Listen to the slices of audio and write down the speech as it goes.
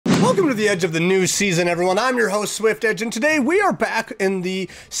Welcome to the edge of the new season, everyone. I'm your host, Swift Edge, and today we are back in the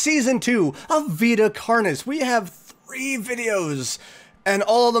Season 2 of Vita Carnis. We have 3 videos, and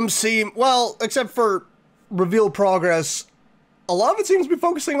all of them seem, well, except for Reveal Progress, a lot of it seems to be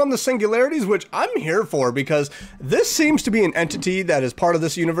focusing on the Singularities, which I'm here for, because this seems to be an entity that is part of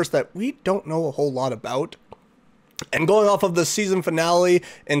this universe that we don't know a whole lot about. And going off of the season finale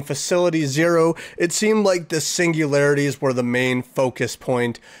in Facility Zero, it seemed like the Singularities were the main focus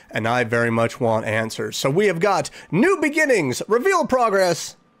point, and I very much want answers. So we have got New Beginnings, Reveal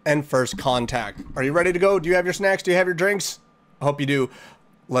Progress, and First Contact. Are you ready to go? Do you have your snacks? Do you have your drinks? I hope you do.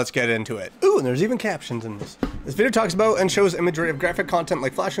 Let's get into it. Ooh, and there's even captions in this. This video talks about and shows imagery of graphic content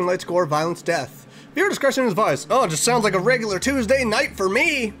like flashing lights, gore, violence, death. Viewer discretion is advised. Oh, it just sounds like a regular Tuesday night for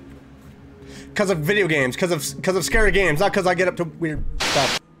me. Because of video games, because of scary games, not because I get up to weird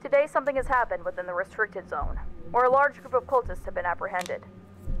stuff. Today something has happened within the restricted zone, where a large group of cultists have been apprehended.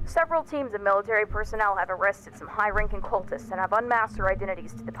 Several teams of military personnel have arrested some high-ranking cultists and have unmasked their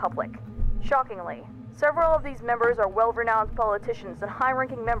identities to the public. Shockingly, several of these members are well-renowned politicians and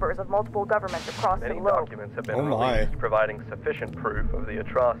high-ranking members of multiple governments across the globe. Many documents have been released providing sufficient proof of the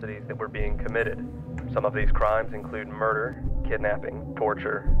atrocities that were being committed. Some of these crimes include murder, kidnapping,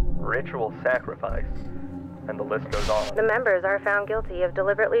 torture, ritual sacrifice, and the list goes on. The members are found guilty of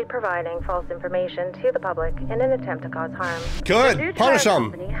deliberately providing false information to the public in an attempt to cause harm. Good, punish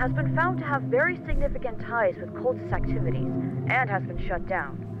them. The company has been found to have very significant ties with cultist activities and has been shut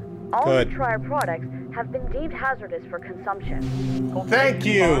down. All Nutrier products have been deemed hazardous for consumption. Thank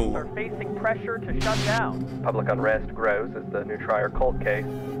you. Are facing pressure to shut down. Public unrest grows as the Nutrier cult case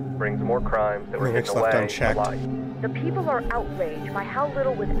brings more crimes that were hidden away to light. The people are outraged by how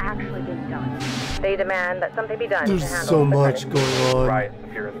little was actually being done. They demand that something be done to There's handle so the much crisis. going on. Riots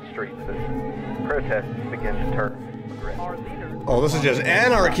appear in the streets as protests begin to turn aggressive. Our leaders. Oh, this is just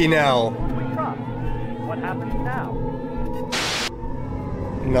anarchy now. We trust. What happens now?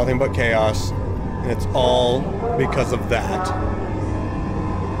 Nothing but chaos. And it's all because of that.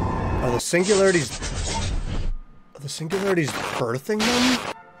 Are the Singularities birthing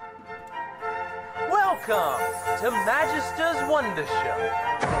them? Welcome to Magister's Wonder Show.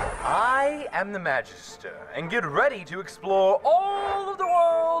 I am the Magister, and get ready to explore all of the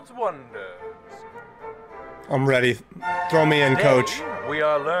world's wonders. I'm ready. Throw me in, coach. Today, we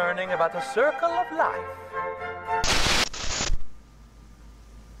are learning about the circle of life.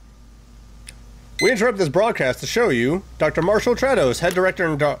 We interrupt this broadcast to show you Dr. Marshall Trados, head director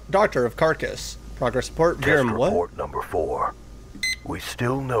and doctor of Carcass. Progress report, Virum, what? Report number 4. We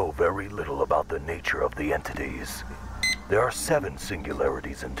still know very little about the nature of the entities. There are 7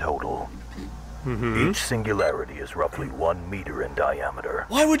 singularities in total. Each singularity is roughly 1 meter in diameter.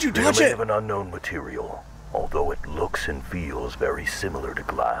 Why would you touch They're made it? of an unknown material, although it looks and feels very similar to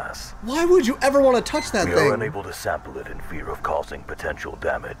glass. Why would you ever want to touch that We thing? are unable to sample it in fear of causing potential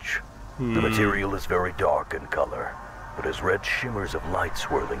damage. The material is very dark in color, but has red shimmers of light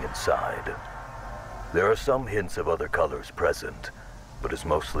swirling inside. There are some hints of other colors present, but is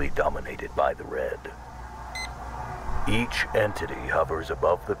mostly dominated by the red. Each entity hovers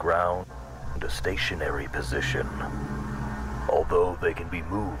above the ground in a stationary position, although they can be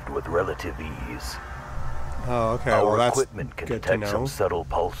moved with relative ease. Oh, okay. Well, Our that's equipment can good to detect know. some subtle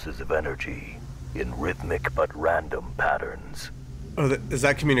pulses of energy in rhythmic but random patterns. Oh, is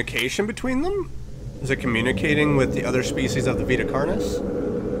that communication between them? Is it communicating with the other species of the Vita Carnis?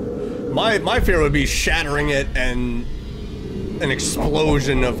 My fear would be shattering it and an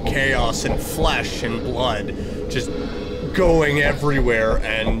explosion of chaos and flesh and blood just going everywhere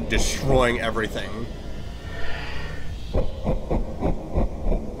and destroying everything.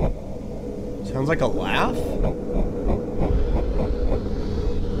 Sounds like a laugh?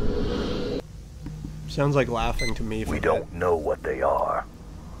 Sounds like laughing to me. We don't know what they are.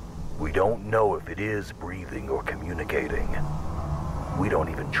 We don't know if it is breathing or communicating. We don't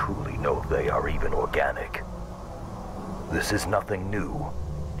even truly know if they are even organic. This is nothing new,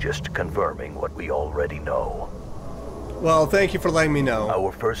 just confirming what we already know. Well, thank you for letting me know.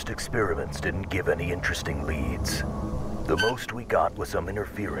 Our first experiments didn't give any interesting leads. The most we got was some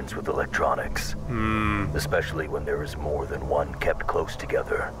interference with electronics, especially when there is more than one kept close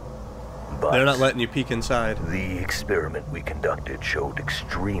together. But They're not letting you peek inside. the experiment we conducted showed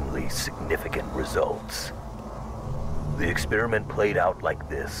extremely significant results. The experiment played out like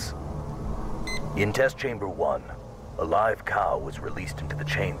this. In test chamber 1, a live cow was released into the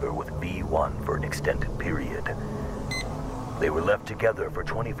chamber with V1 for an extended period. They were left together for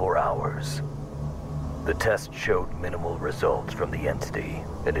 24 hours. The test showed minimal results from the entity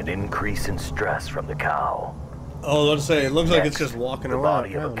and an increase in stress from the cow. Oh, let's say it looks like it's just walking the around.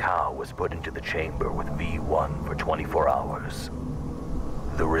 body of a cow was put into the chamber with V1 for 24 hours.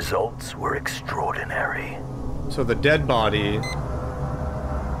 The results were extraordinary. So the dead body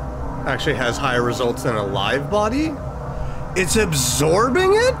actually has higher results than a live body? It's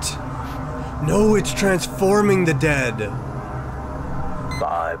absorbing it? No, it's transforming the dead.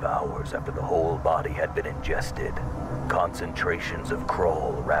 5 hours after the whole body had been ingested, concentrations of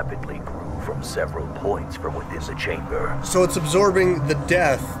Kroll rapidly grew from several points from within the chamber. So it's absorbing the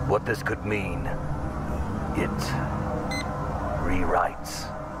death. What this could mean, it rewrites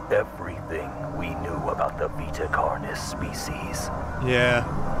everything we knew about the Vita Carnis species. Yeah.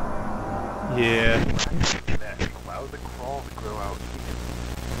 Yeah. Allow the crawl to grow out.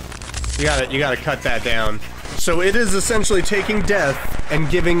 You gotta cut that down. So it is essentially taking death and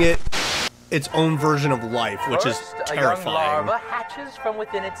giving it its own version of life, which is A young terrifying. larva hatches from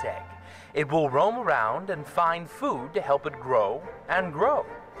within its egg. It will roam around and find food to help it grow and grow.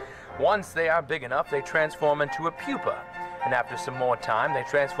 Once they are big enough, they transform into a pupa. And after some more time, they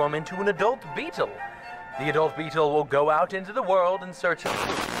transform into an adult beetle. The adult beetle will go out into the world in search of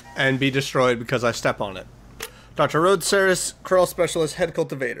food. And be destroyed because I step on it. Dr. Rhodes Saris, Crawl Specialist, Head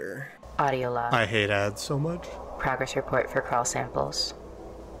Cultivator. Audio log. I hate ads so much. Progress report for crawl samples.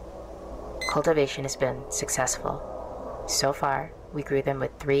 Cultivation has been successful. So far, we grew them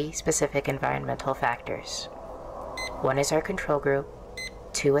with 3 specific environmental factors. 1 is our control group,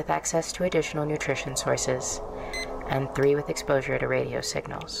 2 with access to additional nutrition sources, and 3 with exposure to radio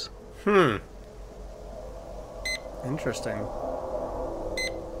signals. Interesting.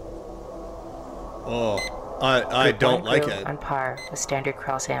 Oh, I don't like it. On par with standard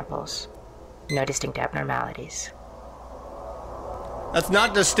crawl samples. No distinct abnormalities. That's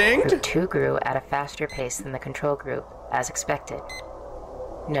not distinct? Group 2 grew at a faster pace than the control group, as expected.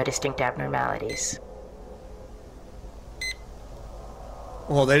 No distinct abnormalities.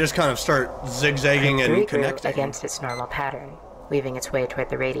 Well, they just kind of start zigzagging Group 3 and grew connecting. against its normal pattern, weaving its way toward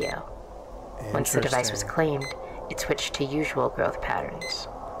the radio. Once the device was claimed, it switched to usual growth patterns.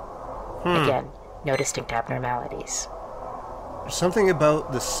 Again, no distinct abnormalities. There's something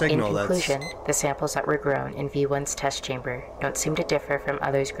about the signal In that's... conclusion, the samples that were grown in V1's test chamber don't seem to differ from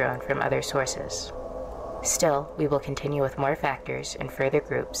others grown from other sources. Still, we will continue with more factors and further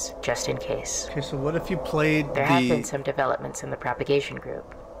groups, just in case. Okay, so what if you played There have been some developments in the propagation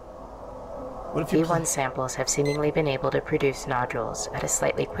group. What if you V1 samples have seemingly been able to produce nodules at a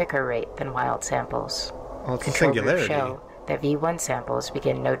slightly quicker rate than wild samples. Well, it's a Control groups singularity. show that V1 samples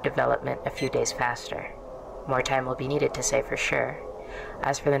begin node development a few days faster. More time will be needed to say for sure.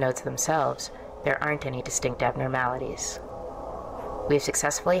 As for the nodes themselves, there aren't any distinct abnormalities. We've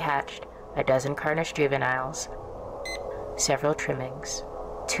successfully hatched a dozen Carnish juveniles, several trimmings,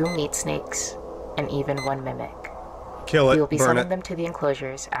 2 meat snakes, and even 1 mimic. Kill it, We will be burn sending it. them to the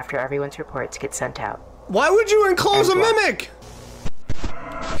enclosures after everyone's reports get sent out. Why would you enclose a And what? mimic?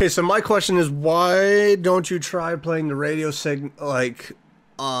 Okay, so my question is, why don't you try playing the radio signal, like,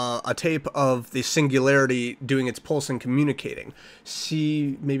 a tape of the Singularity doing its pulse and communicating?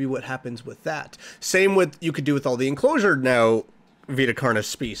 See maybe what happens with that. Same with, you could do with all the enclosure now Vita Carnis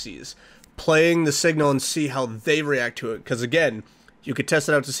species. Playing the signal and see how they react to it. Because again, you could test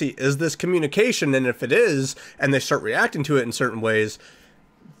it out to see, is this communication? And if it is, and they start reacting to it in certain ways,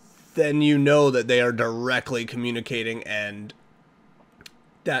 then you know that they are directly communicating, and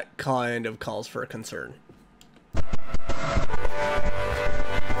that kind of calls for a concern.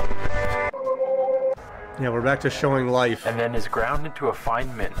 Yeah, we're back to showing life. And then is ground into a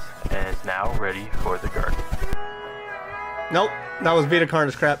fine mint and is now ready for the garden. Nope, that was Vita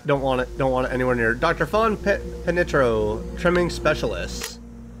Carnis crap. Don't want it. Don't want it anywhere near. Dr. Fawn Penitro, trimming specialist.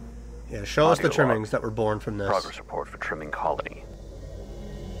 Yeah, show us the Audio trimmings log. that were born from this. Progress report for trimming colony.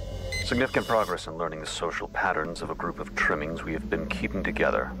 Significant progress in learning the social patterns of a group of trimmings we have been keeping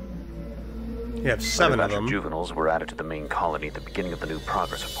together. You have 7 Another of batch them. juveniles were added to the main colony at the beginning of the new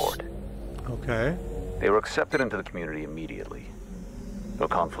progress report. Okay. They were accepted into the community immediately. No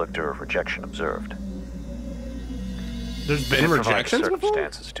conflict or rejection observed. There's been It provides rejections before?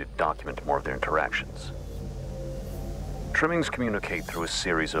 circumstances to document more of their interactions. Trimmings communicate through a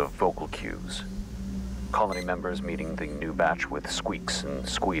series of vocal cues. Colony members meeting the new batch with squeaks and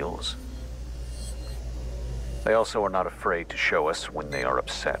squeals. They also are not afraid to show us when they are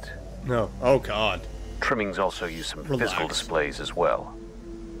upset. No. Oh, God. Trimmings also use some Relax. physical displays as well.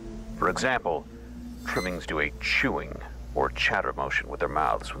 For example, trimmings do a chewing or chatter motion with their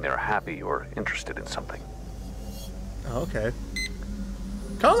mouths when they are happy or interested in something. Okay.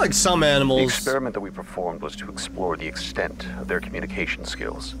 Kind of like some The animals. experiment that we performed was to explore the extent of their communication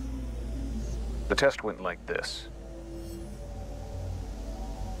skills. The test went like this.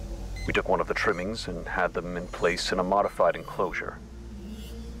 We took one of the trimmings and had them in place in a modified enclosure.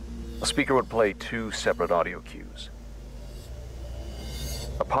 A speaker would play 2 separate audio cues.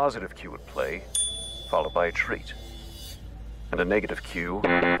 A positive cue would play, followed by a treat. And a negative cue,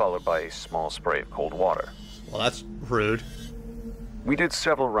 followed by a small spray of cold water. Well, that's rude. We did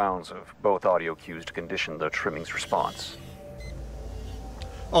several rounds of both audio cues to condition the trimming's response.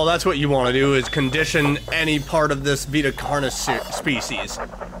 Oh, that's what you want to do, is condition any part of this Vita Carnis species.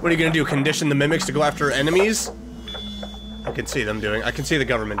 What are you going to do, condition the mimics to go after enemies? I can see them doing, I can see the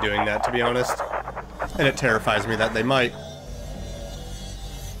government doing that, to be honest. And it terrifies me that they might.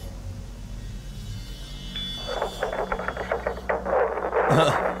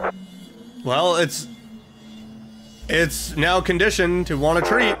 Well, it's now conditioned to want a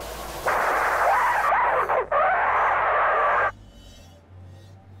treat.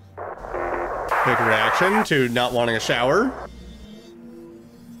 Quick reaction to not wanting a shower.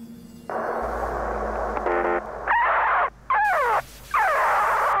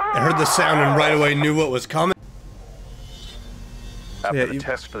 I heard the sound and right away knew what was coming. After the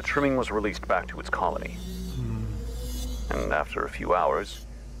test, the trimming was released back to its colony. And after a few hours,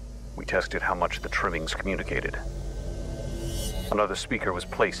 we tested how much the trimmings communicated. Another speaker was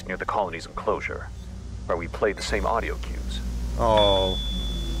placed near the colony's enclosure, where we played the same audio cues. Oh.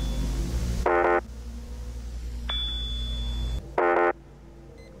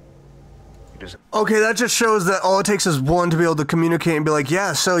 Okay, that just shows that all it takes is one to be able to communicate and be like,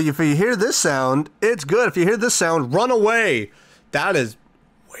 yeah, so if you hear this sound, it's good. If you hear this sound, run away. That is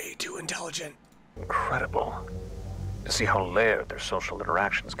way too intelligent. Incredible. To see how layered their social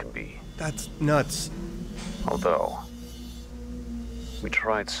interactions can be. That's nuts. Although, we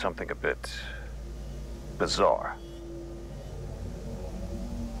tried something a bit bizarre.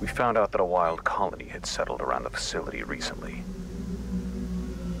 We found out that a wild colony had settled around the facility recently.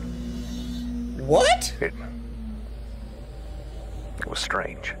 What? It was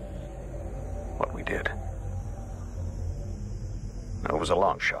strange, what we did. It was a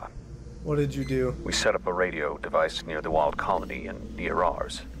long shot. What did you do? We set up a radio device near the wild colony and near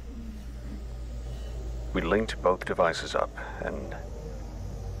ours. We linked both devices up and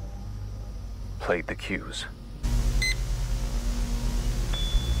played the cues.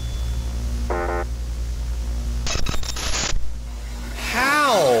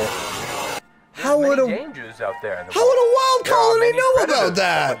 How? How would a dangers out there in the How would a wild colony know about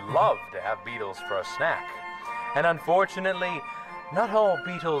that? Would love to have beetles for a snack, and unfortunately, not all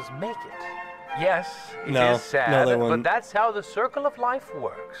beetles make it. Yes, it is sad, but that's how the circle of life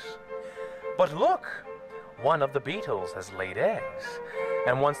works. But look, one of the beetles has laid eggs,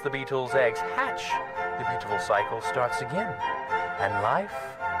 and once the beetle's eggs hatch, the beautiful cycle starts again, and life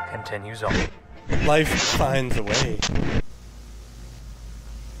continues on. Life finds a way.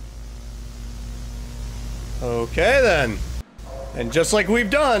 Okay then. And just like we've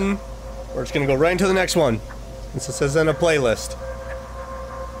done, we're just gonna go right into the next one. Since it says in a playlist.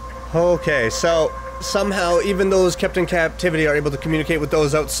 Okay, so somehow even those kept in captivity are able to communicate with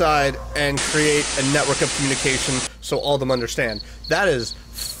those outside and create a network of communication so all of them understand. That is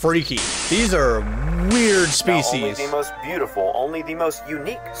freaky. These are weird species. Now, only the most beautiful, only the most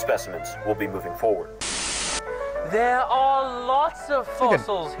unique specimens will be moving forward. There are lots of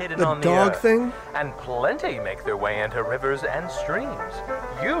fossils hidden on the dog earth, thing? and plenty make their way into rivers and streams.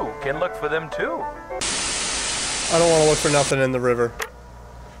 You can look for them too. I don't want to look for nothing in the river.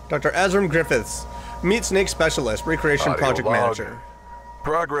 Dr. Azram Griffiths, Meat Snake Specialist, Recreation Project Manager.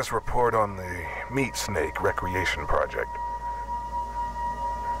 Progress report on the Meat Snake Recreation Project.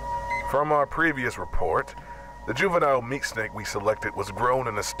 From our previous report, the juvenile meat snake we selected was grown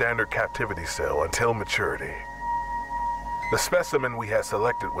in a standard captivity cell until maturity. The specimen we had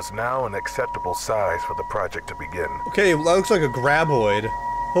selected was now an acceptable size for the project to begin. Okay, that looks like a graboid.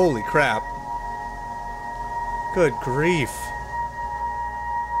 Holy crap. Good grief.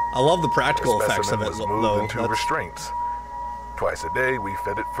 I love the practical effects of it, was moved into restraints. Twice a day, we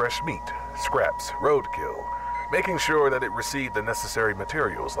fed it fresh meat, scraps, roadkill, making sure that it received the necessary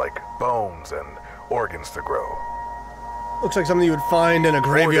materials like bones and organs to grow. Looks like something you would find in a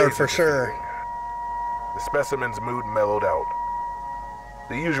graveyard for sure. The specimen's mood mellowed out.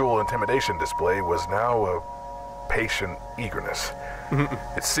 The usual intimidation display was now a patient eagerness.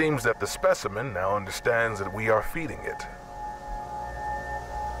 It seems that the specimen now understands that we are feeding it.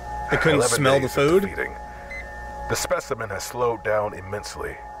 It couldn't smell the food? The specimen has slowed down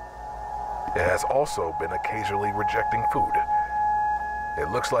immensely. It has also been occasionally rejecting food. It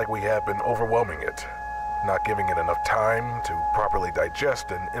looks like we have been overwhelming it, not giving it enough time to properly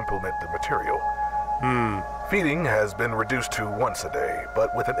digest and implement the material. Feeding has been reduced to once a day,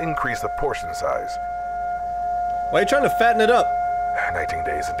 but with an increase of portion size. Why are you trying to fatten it up? 19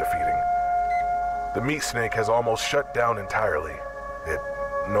 days into feeding. The meat snake has almost shut down entirely. It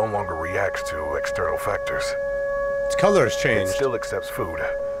no longer reacts to external factors. Its color has It changed. still accepts food,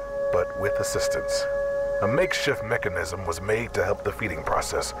 but with assistance. A makeshift mechanism was made to help the feeding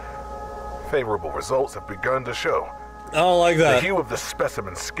process. Favorable results have begun to show. I don't like The that. hue of the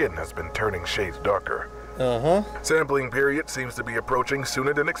specimen's skin has been turning shades darker. Uh-huh. Sampling period seems to be approaching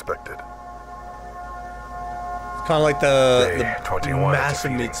sooner than expected. It's kind of like the Day 21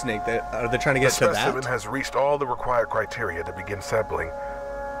 massive into meat snake. Are they trying to The get to specimen that? has reached all the required criteria to begin sampling.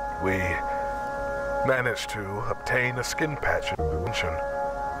 We managed to obtain a skin patch intervention.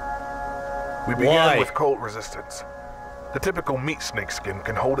 We began Why? with cold resistance. The typical meat snake skin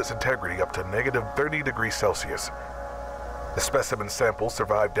can hold its integrity up to negative 30 degrees Celsius. The specimen sample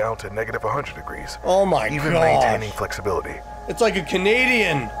survived down to negative 100 degrees, Oh my even gosh. maintaining flexibility. It's like a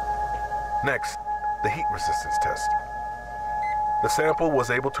Canadian. Next, the heat resistance test. The sample was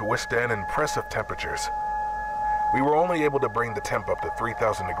able to withstand impressive temperatures. We were only able to bring the temp up to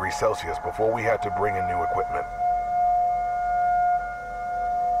 3,000 degrees Celsius before we had to bring in new equipment.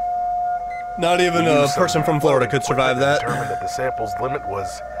 Not even We a used some person from Florida could survive equipment that. and determined that the sample's limit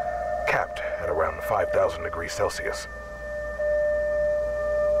was capped at around 5,000 degrees Celsius.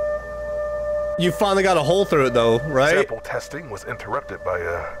 You finally got a hole through it though, right? Sample testing was interrupted by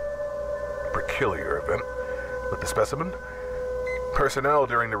a peculiar event with the specimen. Personnel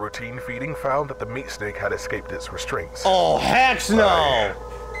during the routine feeding found that the meat snake had escaped its restraints. Oh, heck no!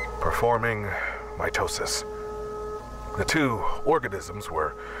 Performing mitosis. The two organisms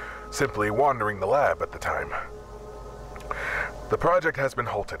were simply wandering the lab at the time. The project has been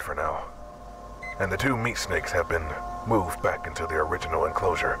halted for now, and the two meat snakes have been moved back into their original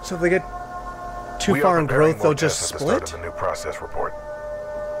enclosure. So if they get too We are far in preparing growth, more they'll just tests at the start split? of the new process report.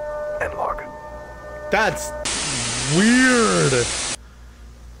 End log. That's weird.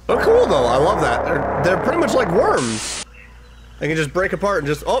 But cool though, I love that. They're pretty much like worms. They can just break apart and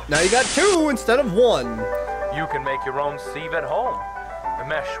just, oh, now you got two instead of one. You can make your own sieve at home. The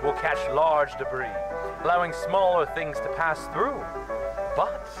mesh will catch large debris, allowing smaller things to pass through.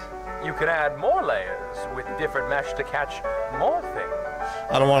 But you can add more layers with different mesh to catch more things.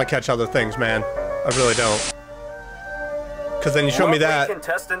 I don't want to catch other things, man. I really don't. Because then you show me that. 3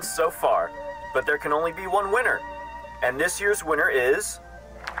 contestants so far, but there can only be one winner. And this year's winner is...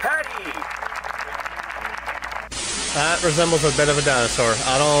 Patty! That resembles a bit of a dinosaur.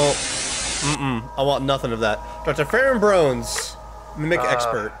 I don't... I want nothing of that. Dr. Farron Brones, mimic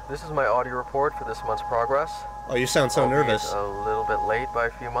expert. This is my audio report for this month's progress. Oh, you sound so Albeit nervous. A little bit late by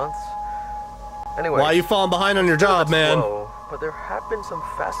a few months. Anyway, Why are you falling behind on your job, man? slow, but there have been some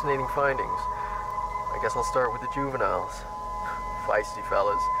fascinating findings. I guess I'll start with the juveniles. Feisty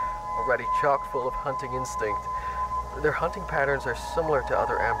fellas, already chock full of hunting instinct. Their hunting patterns are similar to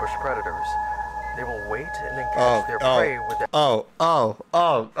other ambush predators. They will wait and then catch their prey with the... Oh,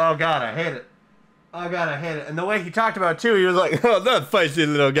 God, I hate it. Oh, God, I hate it. And the way he talked about it, too, he was like, oh, that feisty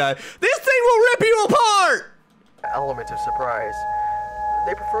little guy. This thing will rip you apart! element of surprise.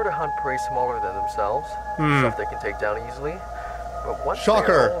 They prefer to hunt prey smaller than themselves, stuff they can take down easily. But once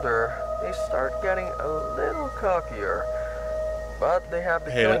they're older, they start getting a little cockier. But they have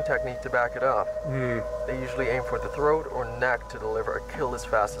the killing technique to back it up. They usually aim for the throat or neck to deliver a kill as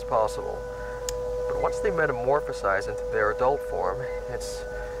fast as possible. But once they metamorphosize into their adult form, it's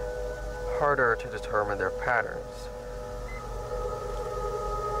harder to determine their patterns.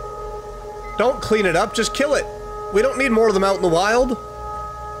 Don't clean it up, just kill it. We don't need more of them out in the wild.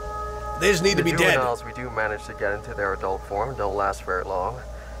 They just need to be dead. The juveniles we do manage to get into their adult form don't last very long.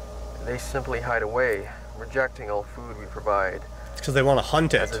 They simply hide away, rejecting all food we provide. It's because they want to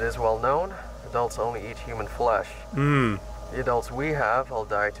hunt it. As it is well known, adults only eat human flesh. The adults we have all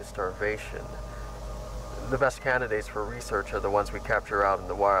die to starvation. The best candidates for research are the ones we capture out in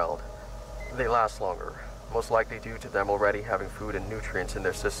the wild. They last longer, most likely due to them already having food and nutrients in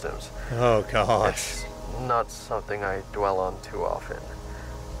their systems. Oh, gosh. It's not something I dwell on too often.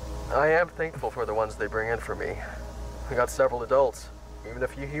 I am thankful for the ones they bring in for me. We got several adults, even a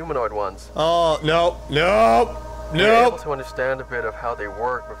few humanoid ones. Oh, no. We're able to understand a bit of how they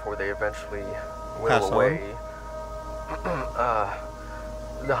work before they eventually whittle away.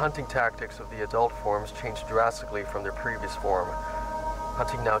 The hunting tactics of the adult forms change drastically from their previous form.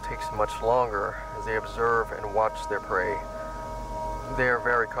 Hunting now takes much longer as they observe and watch their prey. They are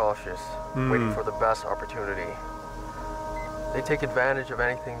very cautious, waiting for the best opportunity. They take advantage of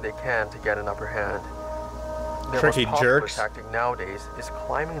anything they can to get an upper hand. Their Tricky most popular jerks. tactic nowadays is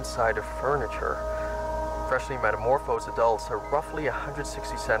climbing inside of furniture. freshly metamorphosed adults are roughly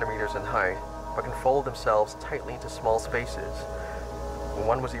 160 centimeters in height, but can fold themselves tightly into small spaces.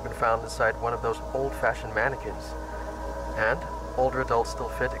 One was even found inside one of those old-fashioned mannequins. And older adults still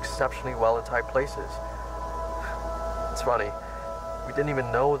fit exceptionally well in tight places. It's funny, we didn't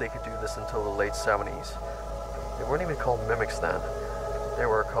even know they could do this until the late 70s. They weren't even called mimics then. They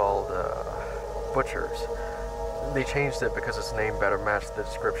were called, butchers. They changed it because its name better matched the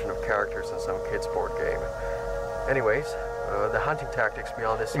description of characters in some kids' board game. Anyways, the hunting tactics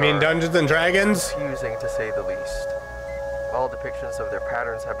beyond this You mean Dungeons and Dragons? confusing to say the least. All depictions of their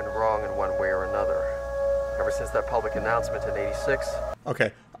patterns have been wrong in one way or another. Ever since that public announcement in '86.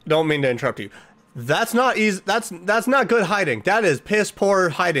 Okay, don't mean to interrupt you. That's not easy. That's not good hiding. That is piss poor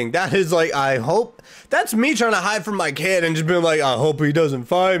hiding. That is like, I hope. That's me trying to hide from my kid and just being like, I hope he doesn't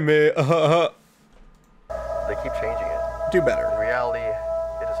find me. They keep changing it. Do better. In reality,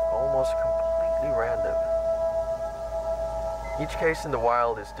 it is almost completely random. Each case in the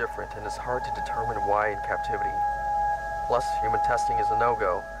wild is different, and it's hard to determine why in captivity. Plus, human testing is a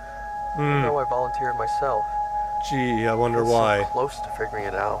no-go. Even though I volunteered myself. Gee, I wonder I'm why. so close to figuring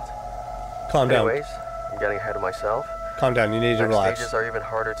it out. Calm down. Anyways, I'm getting ahead of myself. Calm down, you need to Next relax. stages are even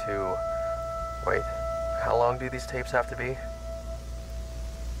harder to... Wait, how long do these tapes have to be?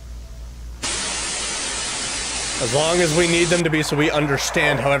 As long as we need them to be so we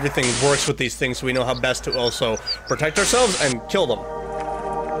understand how everything works with these things so we know how best to also protect ourselves and kill them.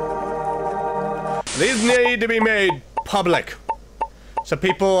 These need to be made public so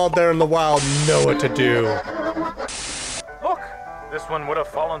people out there in the wild know what to do. Look, this one would have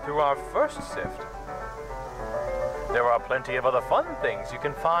fallen through our first sift. There are plenty of other fun things you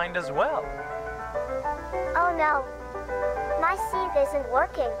can find as well. Oh no, my sieve isn't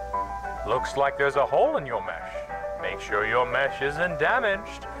working. Looks like there's a hole in your mesh. Make sure your mesh isn't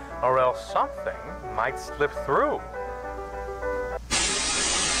damaged, or else something might slip through.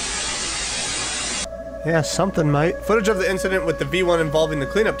 Yeah, something might. Footage of the incident with the V1 involving the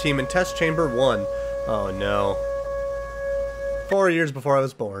cleanup team in Test Chamber 1. Oh no. 4 years before I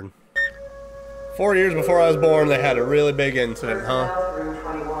was born. 4 years before I was born, they had a really big incident, huh?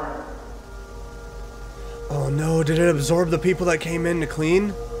 Oh no, did it absorb the people that came in to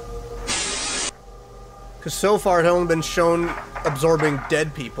clean? Because so far it had only been shown absorbing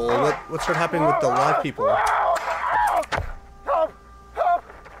dead people. What started happening with the live people? Help! Help! Help!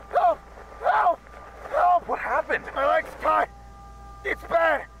 Help! Help! What happened? My leg's caught! It's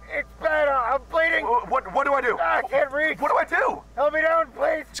bad! It's bad! I'm bleeding! What do I do? I can't reach! What do I do? Help me down,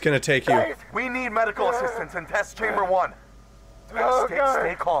 please! It's gonna take you. Please. We need medical assistance in Test Chamber 1. Oh, God.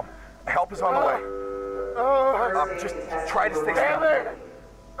 Stay calm. Help is on the way. Just try to stay Damn calm. it!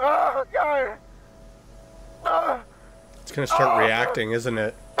 Oh, God! It's gonna start reacting, isn't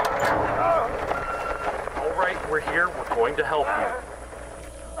it? Alright, we're here. We're going to help you.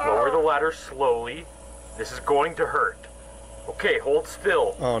 Lower the ladder slowly. This is going to hurt. Okay, hold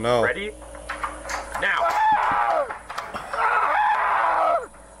still. Oh no. Ready? Now!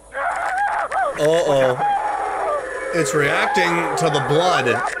 Uh-oh. It's reacting to the blood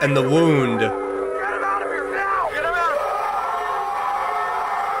and the wound. Get him out of here now! Get him out!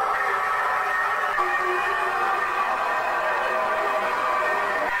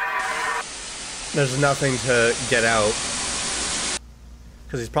 There's nothing to get out.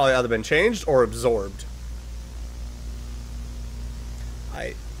 Because he's probably either been changed or absorbed.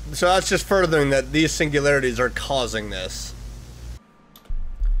 So that's just furthering that these singularities are causing this.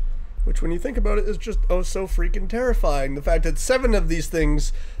 Which, when you think about it, is just oh so freaking terrifying. The fact that 7 of these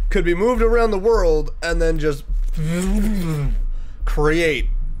things could be moved around the world and then just create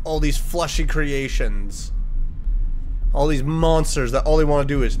all these fleshy creations. All these monsters that all they want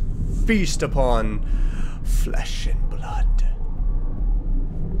to do is feast upon flesh and blood.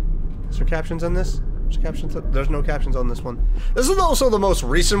 Is there captions on this? Captions? There's no captions on this one. This is also the most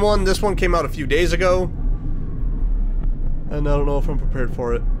recent one. This one came out a few days ago. And I don't know if I'm prepared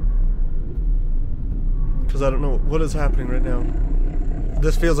for it. Because I don't know what is happening right now.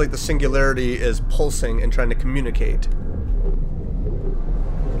 This feels like the singularity is pulsing and trying to communicate.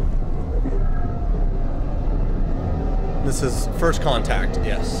 This is first contact,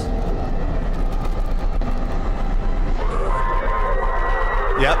 yes.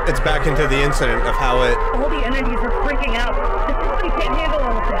 Yep, it's back into the incident of how it... All the entities are freaking out. The system can't handle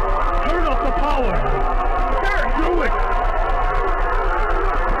all of this. Turn off the power. Sure, do it.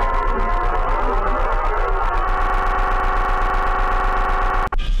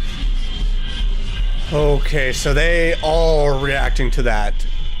 Okay, so they all are reacting to that.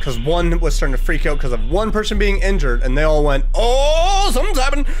 Because one was starting to freak out because of one person being injured, and they all went, oh, something's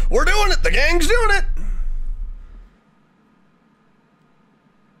happening. We're doing it. The gang's doing it.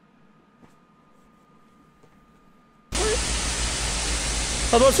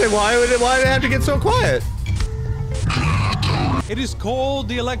 I was about to say, why did it have to get so quiet? It is called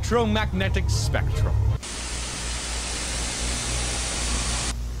the electromagnetic spectrum.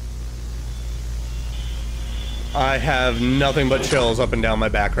 I have nothing but chills up and down my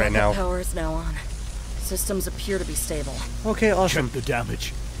back right now. Power is now on. Systems appear to be stable. Okay, awesome. Check the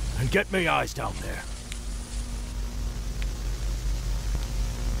damage and get me eyes down there.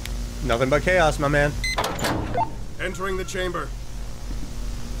 Nothing but chaos, my man. Entering the chamber.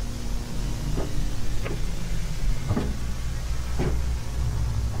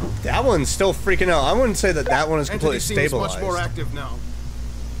 That one's still freaking out. I wouldn't say that one is completely stabilized. Much more active now.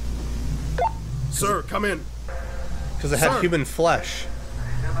 Sir, come in. Because it had human flesh.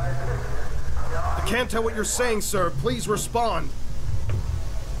 I can't tell what you're saying, sir. Please respond.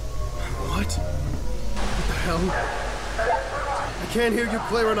 What? What the hell? I can't hear you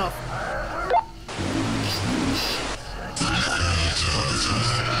clear enough.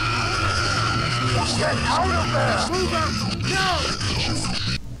 Get out of there! Move out! No!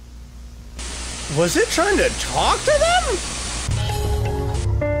 Was it trying to talk to them?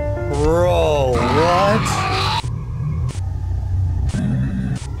 Bro, what?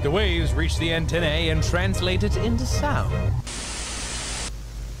 The waves reach the antennae and translate it into sound.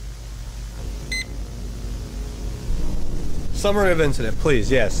 Summary of incident,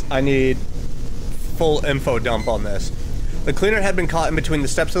 please. Yes, I need full info dump on this. The cleaner had been caught in between the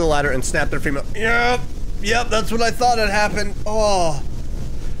steps of the ladder and snapped their female. Yep, that's what I thought had happened. Oh.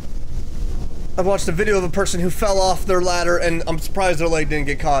 I've watched a video of a person who fell off their ladder, and I'm surprised their leg didn't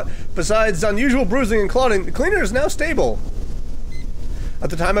get caught. Besides unusual bruising and clotting, the cleaner is now stable.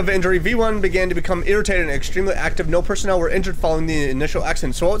 At the time of injury, V1 began to become irritated and extremely active. No personnel were injured following the initial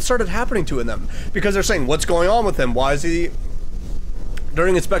accident. So what started happening to them? Because they're saying, what's going on with him? Why is he...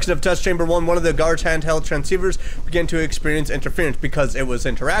 During inspection of test chamber 1, one of the guard's handheld transceivers began to experience interference because it was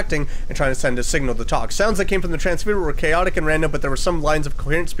interacting and trying to send a signal to talk. Sounds that came from the transceiver were chaotic and random, but there were some lines of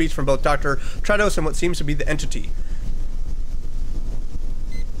coherent speech from both Dr. Trados and what seems to be the entity.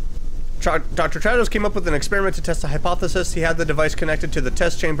 Dr. Trados came up with an experiment to test a hypothesis. He had the device connected to the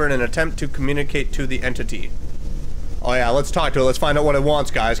test chamber in an attempt to communicate to the entity. Oh yeah, let's talk to it. Let's find out what it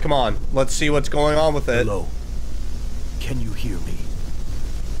wants, guys. Come on. Let's see what's going on with it. Hello. Can you hear me?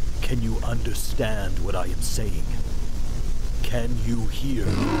 Can you understand what I am saying? Can you hear?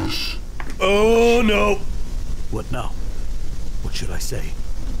 Oh no! What now? What should I say?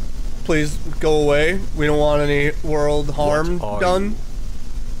 Please go away. We don't want any world harm done.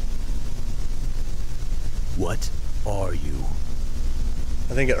 What are you?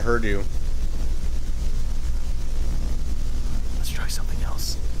 I think it heard you. Let's try something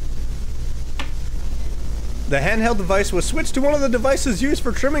else. The handheld device was switched to one of the devices used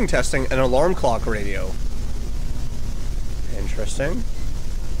for trimming testing, an alarm clock radio. Interesting.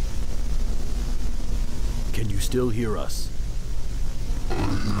 Can you still hear us?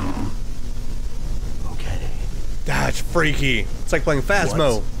 Okay. That's freaky. It's like playing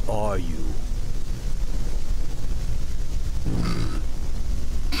Phasmo. What are you?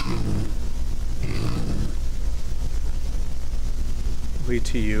 Lead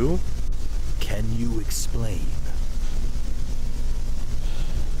to you? Can you explain?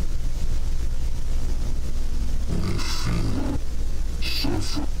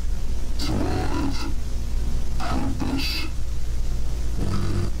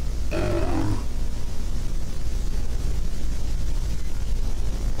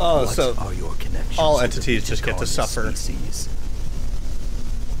 Oh, what so are your connections all to entities just get to suffer. Species?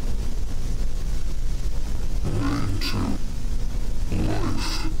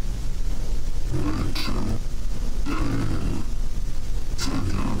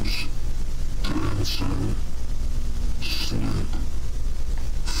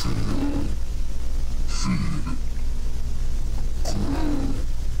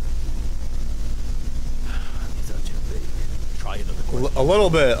 A little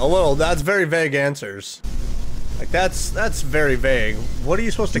bit, a little. That's very vague answers. Like that's very vague. What are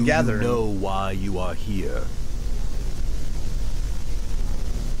you supposed to gather? Do you know why you are here?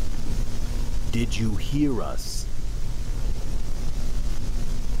 Did you hear us?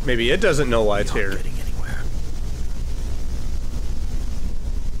 Maybe it doesn't know why it's here. Getting anywhere.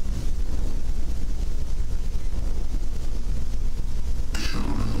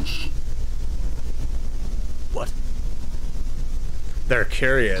 What? They're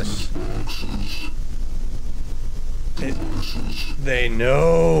curious. They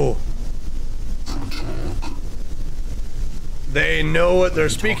know. They know what they're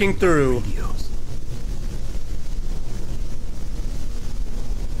speaking through.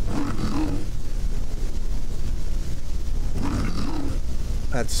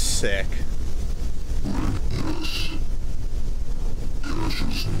 That's sick.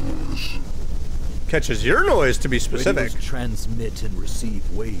 Catches your noise, to be specific. Radios transmit and receive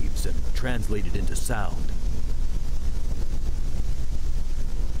waves and translate it into sound.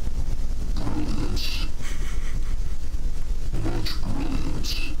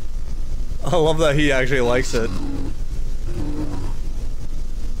 I love that he actually likes it.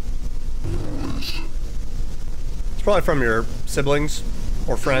 It's probably from your siblings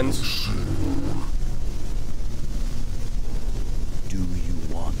or friends. Do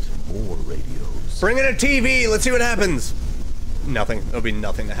you want more radios? Bring in a TV, let's see what happens. Nothing. There'll be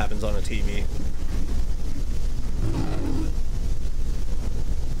nothing that happens on a TV.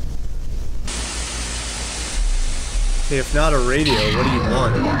 Okay, if not a radio, what do you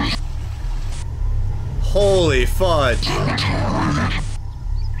want? Holy fudge.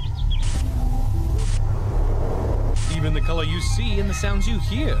 Even the color you see and the sounds you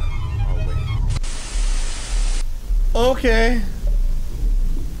hear. Oh, wait. Okay.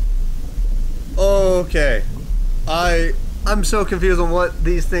 Okay. I'm so confused on what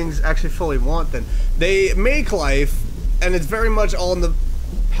these things actually fully want then. They make life, and it's very much all in the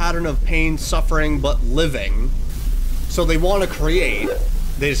pattern of pain, suffering, but living. So they want to create.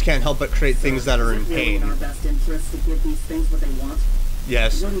 They just can't help but create things that are in pain. It's in our best interest to give these things what they want.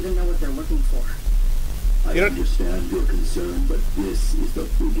 Yes. You don't even know what they're looking for. I understand your concern, but this is the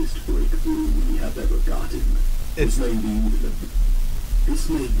biggest breakthrough we have ever gotten. This may even be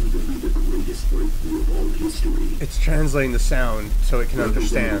the greatest breakthrough of all history. It's translating the sound so it can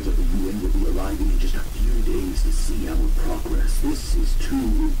understand. Representatives of the UN will be arriving in just a few days to see our progress. This is too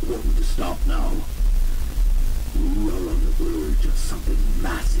important to stop now. We are on the verge of something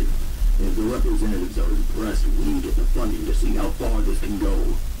massive. If the representatives are impressed, we get the funding to see how far this can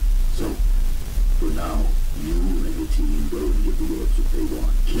go. So, for now, you and your team go and give the orcs what they want.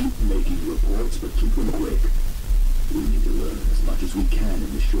 Keep making reports, but keep them quick. We need to learn as much as we can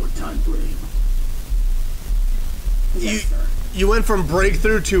in this short time frame. You went from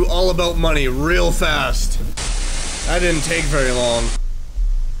breakthrough to all about money real fast. That didn't take very long.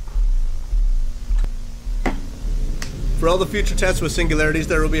 For all the future tests with Singularities,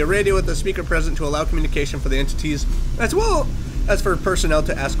 there will be a radio with a speaker present to allow communication for the entities, as well as for personnel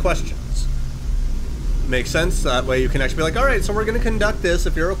to ask questions. Makes sense. That way you can actually be like, alright, so we're going to conduct this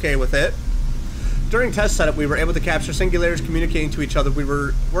if you're okay with it. During test setup, we were able to capture Singularities communicating to each other. We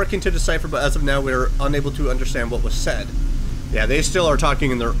were working to decipher, but as of now, we are unable to understand what was said. Yeah, they still are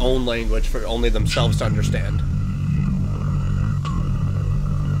talking in their own language for only themselves to understand.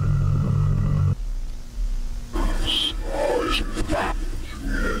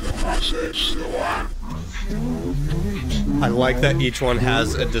 I like that each one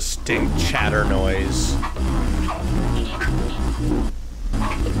has a distinct chatter noise.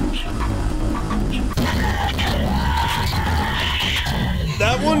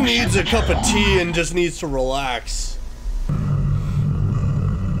 That one needs a cup of tea and just needs to relax.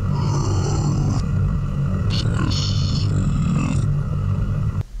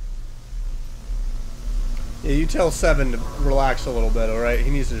 Yeah, you tell Seven to relax a little bit, alright? He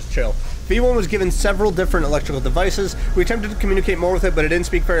needs to just chill. V1 was given several different electrical devices. We attempted to communicate more with it, but it didn't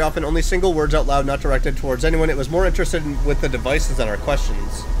speak very often, only single words out loud, not directed towards anyone. It was more interested with the devices than our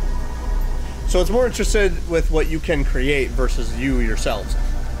questions. So it's more interested with what you can create versus you yourselves.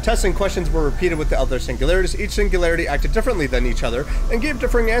 Tests and questions were repeated with the other singularities. Each singularity acted differently than each other and gave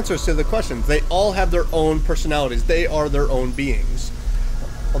differing answers to the questions. They all have their own personalities. They are their own beings.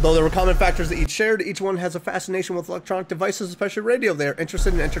 Although there were common factors that each shared, each one has a fascination with electronic devices, especially radio. They are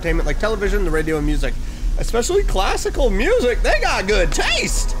interested in entertainment like television, the radio, and music. Especially classical music. They got good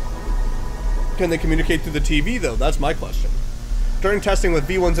taste! Can they communicate through the TV, though? That's my question. During testing with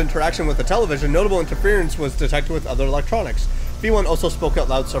V1's interaction with the television, notable interference was detected with other electronics. V1 also spoke out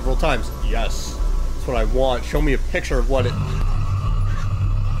loud several times. Yes, that's what I want. Show me a picture of what it...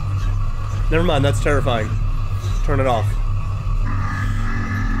 Never mind, that's terrifying. Turn it off.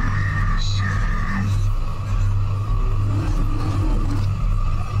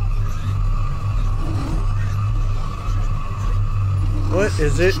 What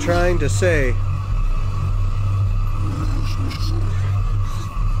is it trying to say?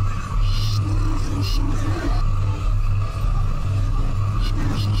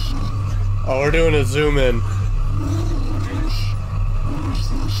 Oh, we're doing a zoom in.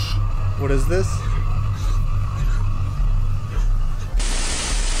 What is this?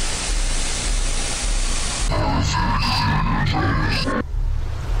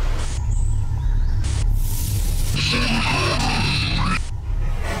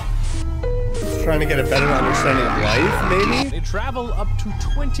 trying to get a better understanding of life, maybe? They travel up to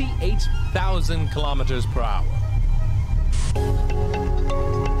 28,000 kilometers per hour.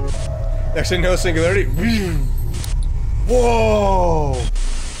 Actually, no singularity. Whoa!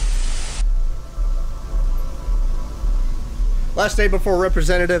 Last day before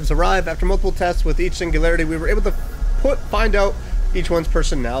representatives arrive, after multiple tests with each singularity, we were able to find out each one's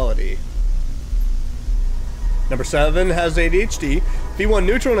personality. Number 7 has ADHD. V1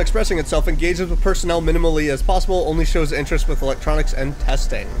 neutral and expressing itself, engages with personnel minimally as possible, only shows interest with electronics and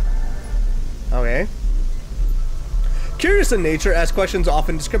testing. Okay. Curious in nature, asks questions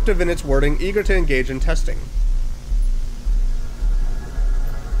often descriptive in its wording, eager to engage in testing.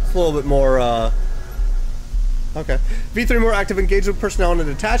 It's a little bit more, okay. V3 more active, engages with personnel in a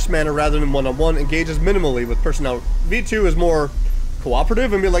detached manner rather than one-on-one, engages minimally with personnel. V2 is more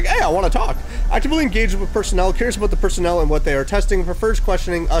cooperative and be like, hey, I want to talk. Actively engaged with personnel, curious about the personnel and what they are testing, prefers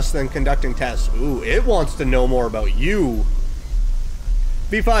questioning us than conducting tests. Ooh, it wants to know more about you.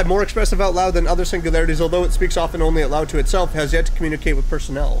 V5, more expressive out loud than other singularities, although it speaks often only out loud to itself, has yet to communicate with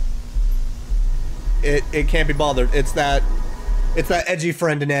personnel. It can't be bothered. It's that edgy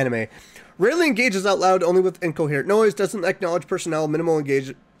friend in anime. Rarely engages out loud, only with incoherent noise, doesn't acknowledge personnel, minimal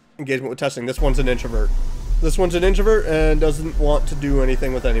engagement with testing. This one's an introvert. This one's an introvert and doesn't want to do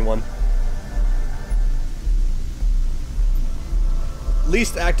anything with anyone.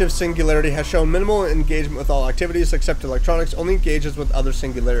 Least active singularity has shown minimal engagement with all activities except electronics, only engages with other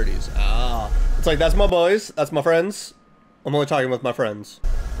singularities. Ah. It's like, that's my boys, that's my friends. I'm only talking with my friends.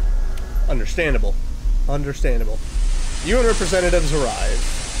 Understandable. Understandable. UN representatives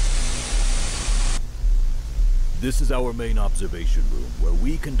arrive. This is our main observation room, where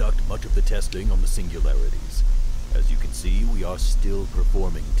we conduct much of the testing on the singularities. As you can see, we are still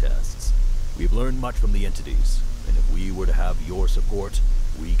performing tests. We've learned much from the entities, and if we were to have your support,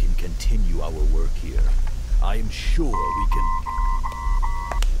 we can continue our work here. I am sure we can...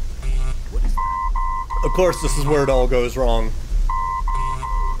 What is that? Of course, this is where it all goes wrong.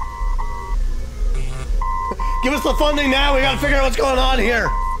 Give us the funding now, we gotta figure out what's going on here!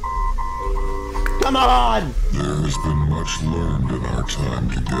 Come on! There has been much learned in our time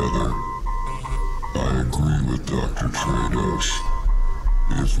together. I agree with Dr. Trados.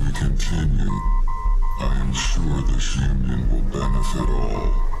 If we continue, I am sure this union will benefit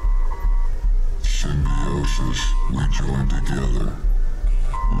all. Symbiosis, we join together.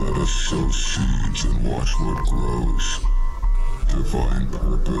 Let us sow seeds and watch what grows. Divine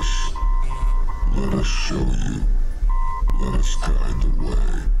purpose. Let us show you. Let us guide the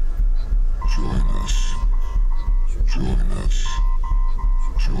way. Join us. Join us.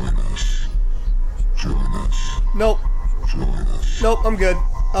 Join us. Join us. Nope. Join us. Nope, I'm good.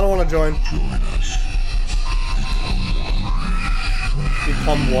 I don't want to join. Join us.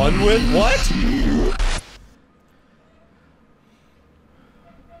 Become one with what?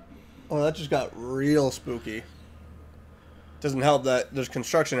 Oh, that just got real spooky. Doesn't help that there's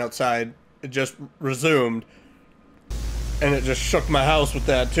construction outside. It just resumed. And it just shook my house with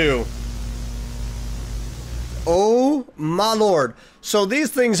that too. Oh my lord. So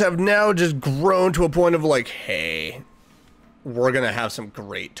these things have now just grown to a point of like, hey, we're gonna have some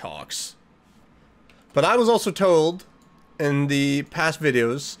great talks. But I was also told in the past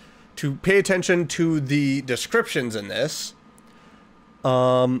videos to pay attention to the descriptions in this.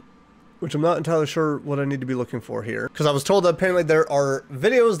 Which I'm not entirely sure what I need to be looking for here. Because I was told that apparently there are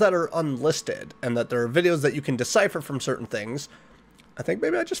videos that are unlisted, and that there are videos that you can decipher from certain things. I think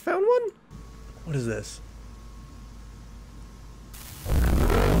maybe I just found one? What is this?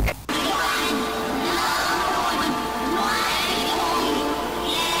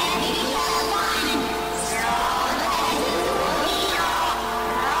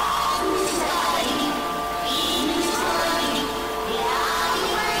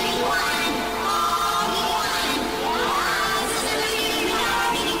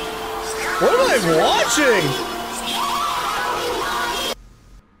 What am I watching?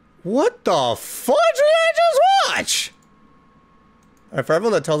 What the fuck did I just watch? Alright, for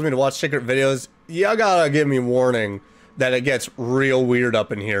everyone that tells me to watch secret videos, you gotta give me warning that it gets real weird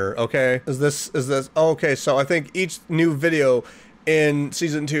up in here, okay? Is this, oh, okay, so I think each new video in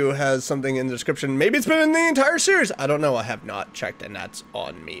Season 2 has something in the description. Maybe it's been in the entire series. I don't know, I have not checked, and that's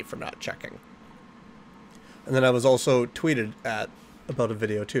on me for not checking. And then I was also tweeted at about a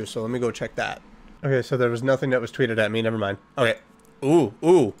video too, so let me go check that. Okay, so there was nothing that was tweeted at me, never mind. Okay. Ooh,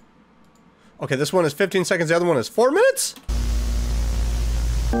 ooh. Okay, this one is 15 seconds, the other one is 4 minutes?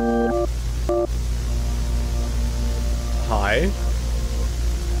 Hi.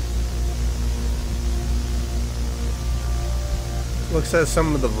 Looks as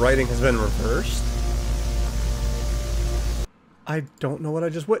some of the writing has been reversed. I don't know what I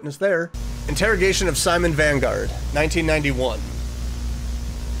just witnessed there. Interrogation of Simon Vanguard, 1991.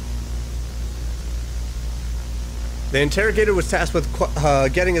 The interrogator was tasked with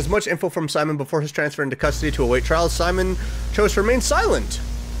getting as much info from Simon before his transfer into custody to await trial. Simon chose to remain silent.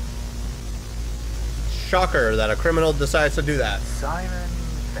 Shocker that a criminal decides to do that. Simon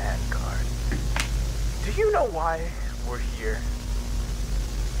Vanguard. Do you know why we're here?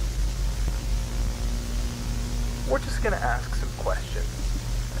 We're just gonna ask some questions,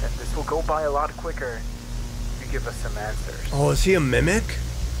 and this will go by a lot quicker if you give us some answers. Oh, is he a mimic?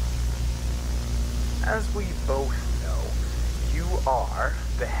 As we both know, you are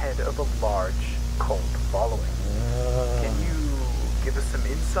the head of a large cult following. Can you give us some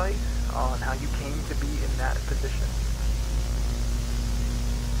insight on how you came to be in that position?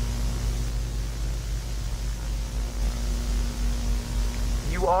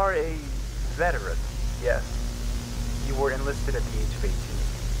 You are a veteran, yes. You were enlisted at the age of 18.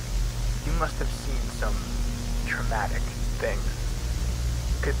 You must have seen some traumatic things.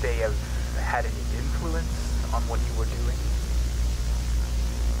 Could they have had any influence on what you were doing?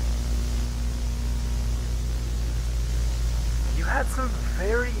 You had some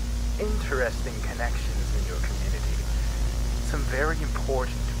very interesting connections in your community. Some very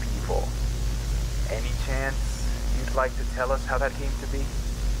important people. Any chance you'd like to tell us how that came to be?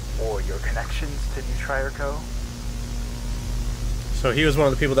 Or your connections to New Trier Co.? So he was one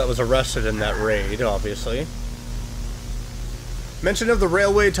of the people that was arrested in that raid, obviously. Mention of the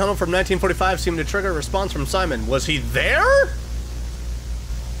railway tunnel from 1945 seemed to trigger a response from Simon. Was he there? I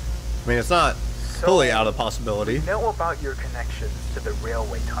mean, it's not fully out of the possibility. We know about your connections to the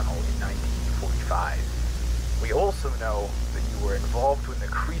railway tunnel in 1945. We also know that you were involved when the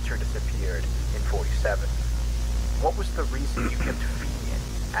creature disappeared in 47. What was the reason you kept feeding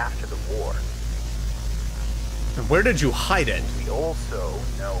it after the war? And where did you hide it? We also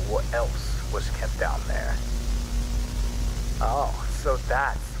know what else was kept down there. Oh, so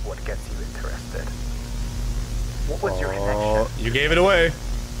that's what gets you interested. What was your connection? You gave it away.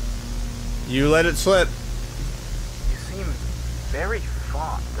 You let it slip. You seem very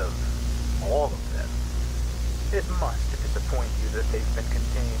fond of all of them. It must disappoint you that they've been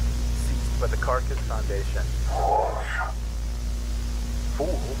contained, seized by the Carcass Foundation.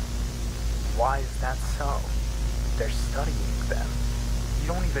 Fools? Why is that so? They're studying them. You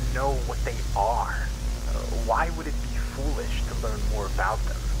don't even know what they are. Why would it be foolish to learn more about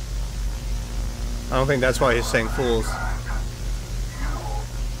them? I don't think that's why he's saying fools.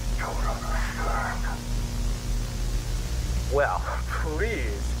 Well,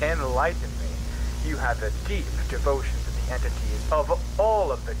 please enlighten me. You have a deep devotion to the entities of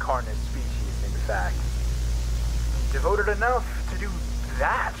all of the Carnis species, in fact. Devoted enough to do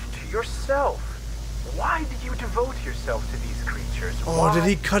that to yourself. Why did you devote yourself to these creatures? Oh, did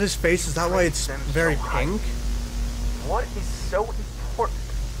he cut his face? Is that why it's very pink? What is so important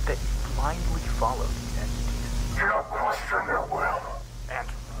that you blindly follow these entities? You don't question their will. And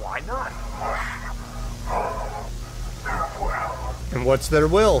why not? Their will. And what's their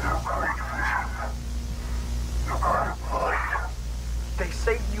will? They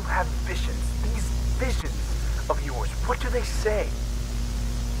say you have visions. These visions of yours. What do they say?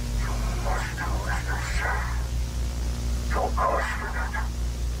 You must do as they say. Don't question it.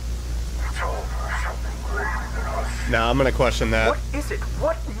 It's all for something greater than us. Nah, I'm gonna question that. What is it?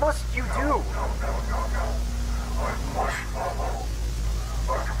 What must you do? No. I must follow.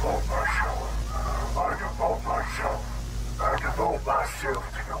 I devote myself. I devote myself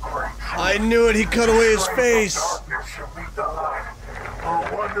to the great truth. I knew it. He cut away his face. Darkness shall meet the light. For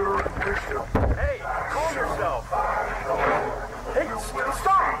wonder and wisdom. Hey, calm yourself. Hey,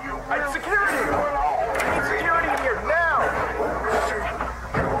 stop! I need security! I need security in here now!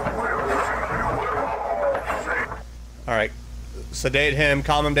 Alright. Sedate him,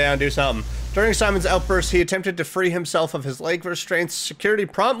 calm him down, do something. During Simon's outburst, he attempted to free himself of his leg restraints. Security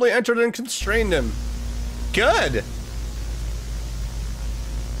promptly entered and constrained him. Good!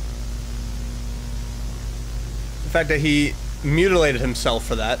 The fact that he mutilated himself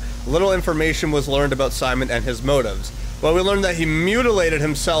for that. Little information was learned about Simon and his motives. Well, we learned that he mutilated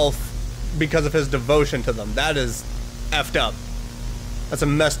himself because of his devotion to them. That is effed up. That's a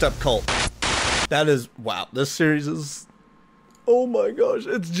messed up cult. That is, wow, this series is, oh my gosh,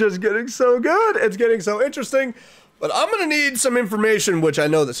 it's just getting so good. It's getting so interesting. But I'm gonna need some information, which I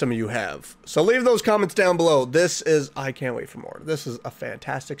know that some of you have. So leave those comments down below. This is, I can't wait for more. This is a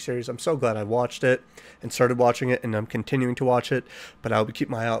fantastic series. I'm so glad I watched it and started watching it, and I'm continuing to watch it. But I'll be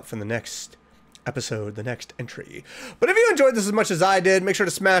keeping my eye out for the next episode, the next entry. But if you enjoyed this as much as I did, make sure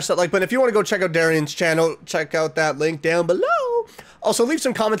to smash that like button. If you want to go check out Darian's channel, check out that link down below. Also, leave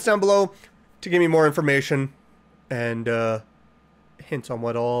some comments down below to give me more information and hints on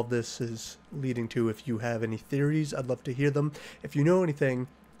what all this is leading to. If you have any theories, I'd love to hear them. If you know anything,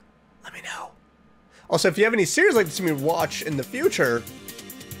 let me know. Also, if you have any series like this to me watch in the future,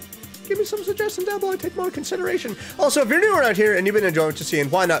 give me some suggestions down below. I take more consideration. Also, if you're new around here and you've been enjoying what you're seeing,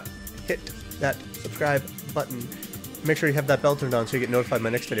 why not hit that subscribe button? Make sure you have that bell turned on so you get notified of my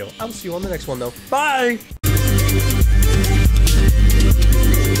next video. I'll see you on the next one, though. Bye!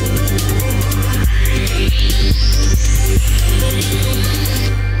 We'll be right back.